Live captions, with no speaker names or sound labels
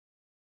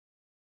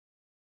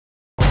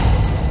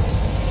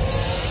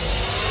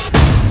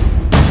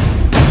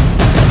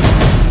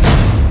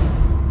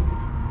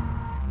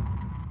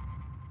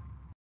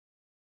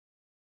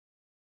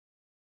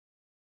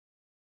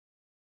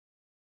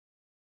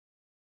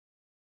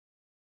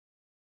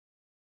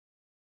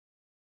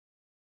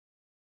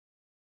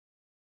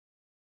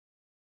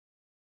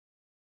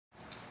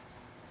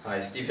Hi,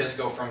 Steve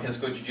Hiscoe from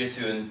Hiscoe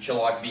Jiu-Jitsu in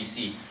Chilliwack,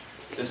 BC.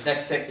 This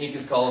next technique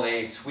is called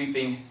a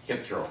sweeping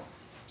hip throw.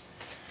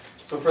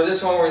 So for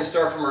this one, we're going to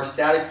start from our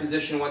static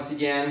position once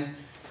again,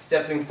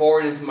 stepping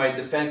forward into my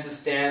defensive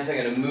stance. I'm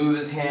going to move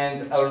his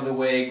hands out of the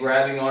way,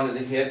 grabbing onto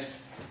the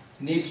hips,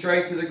 knee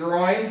strike to the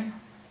groin.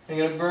 I'm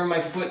going to burn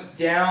my foot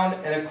down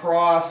and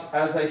across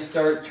as I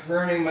start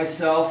turning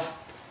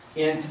myself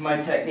into my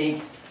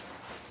technique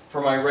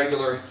for my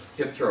regular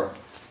hip throw.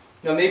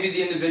 Now maybe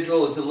the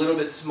individual is a little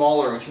bit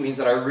smaller, which means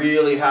that I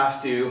really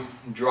have to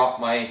drop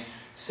my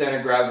center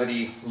of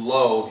gravity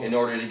low in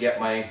order to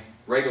get my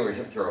regular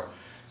hip throw.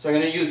 So I'm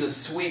going to use a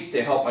sweep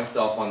to help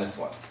myself on this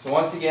one. So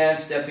once again,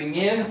 stepping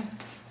in,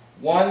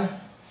 one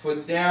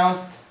foot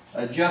down,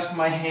 adjust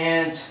my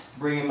hands,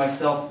 bringing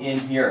myself in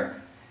here.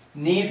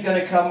 Knee's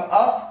going to come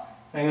up,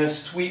 I'm going to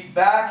sweep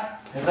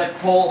back as I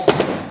pull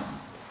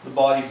the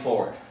body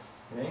forward.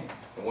 Okay?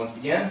 So once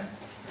again,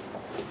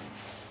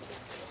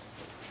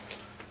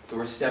 so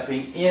we're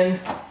stepping in,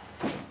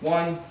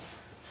 one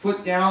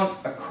foot down,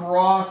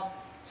 across,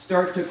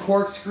 start to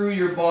corkscrew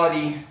your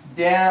body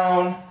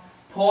down,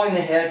 pulling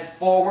the head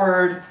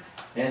forward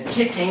and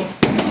kicking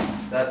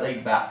that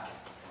leg back.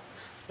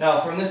 Now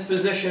from this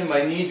position,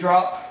 my knee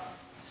drop,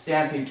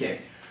 stamping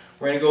kick.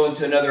 We're going to go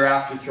into another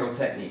after throw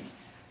technique.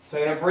 So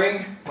I'm going to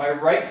bring my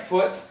right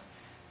foot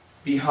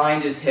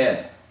behind his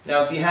head.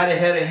 Now if he had a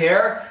head of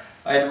hair,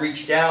 I'd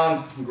reach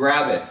down and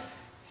grab it.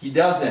 He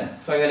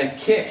doesn't, so I'm going to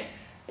kick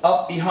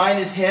up behind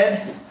his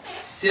head,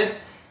 sit,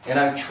 and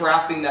I'm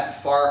trapping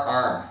that far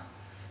arm.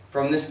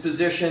 From this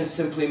position,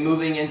 simply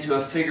moving into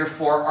a figure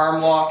four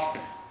arm lock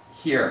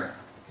here.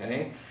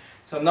 Okay?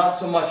 So I'm not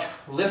so much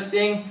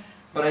lifting,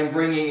 but I'm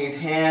bringing his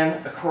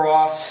hand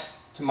across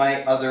to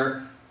my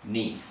other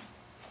knee.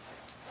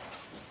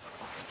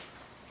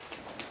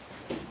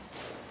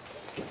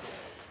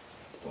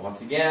 So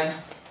once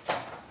again,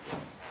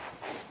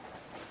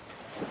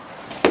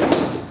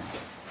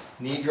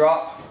 knee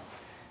drop,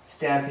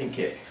 stamping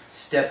kick,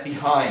 step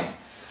behind,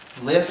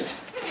 lift,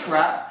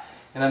 trap,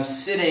 and I'm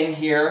sitting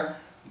here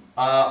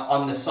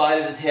on the side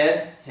of his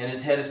head, and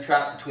his head is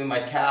trapped between my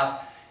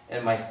calf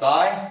and my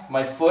thigh.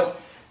 My foot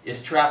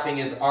is trapping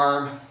his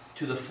arm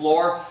to the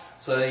floor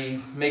so that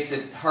he makes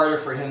it harder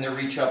for him to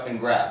reach up and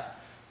grab.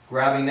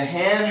 Grabbing the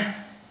hand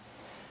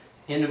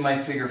into my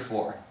figure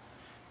four.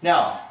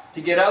 Now, to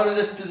get out of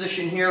this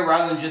position here,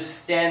 rather than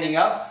just standing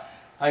up,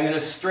 I'm going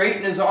to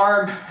straighten his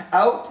arm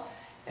out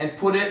and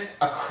put it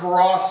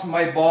across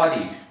my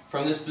body.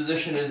 From this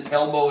position, his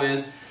elbow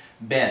is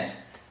bent.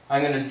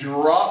 I'm going to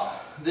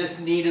drop this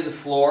knee to the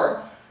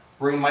floor,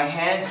 bring my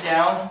hands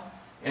down,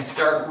 and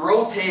start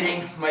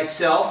rotating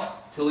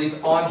myself till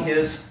he's on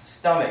his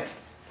stomach.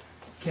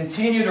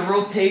 Continue to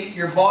rotate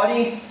your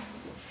body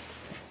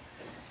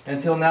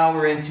until now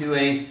we're into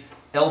a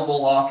elbow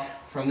lock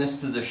from this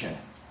position.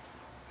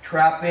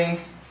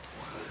 Trapping,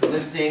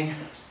 lifting,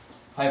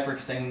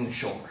 hyperextending the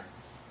shoulder.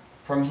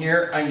 From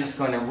here, I'm just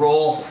going to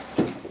roll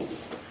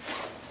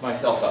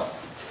myself up.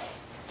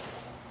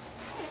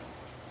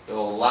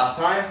 So last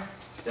time,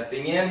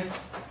 stepping in.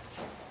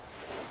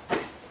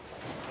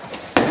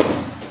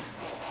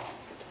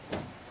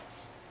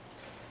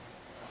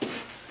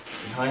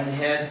 Behind the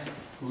head,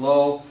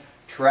 low,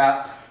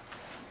 trap,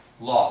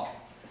 lock.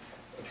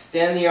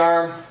 Extend the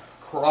arm,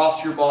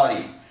 cross your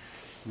body.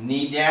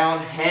 Knee down,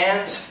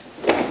 hands,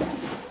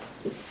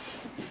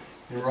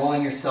 and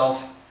rolling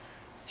yourself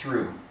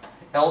through.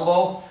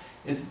 Elbow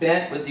is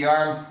bent with the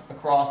arm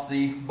across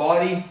the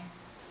body.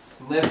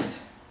 Lift,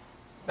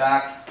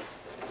 back,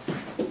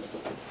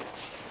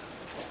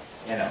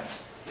 and out.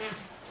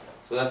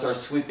 So that's our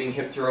sweeping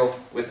hip throw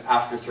with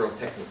after throw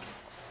technique.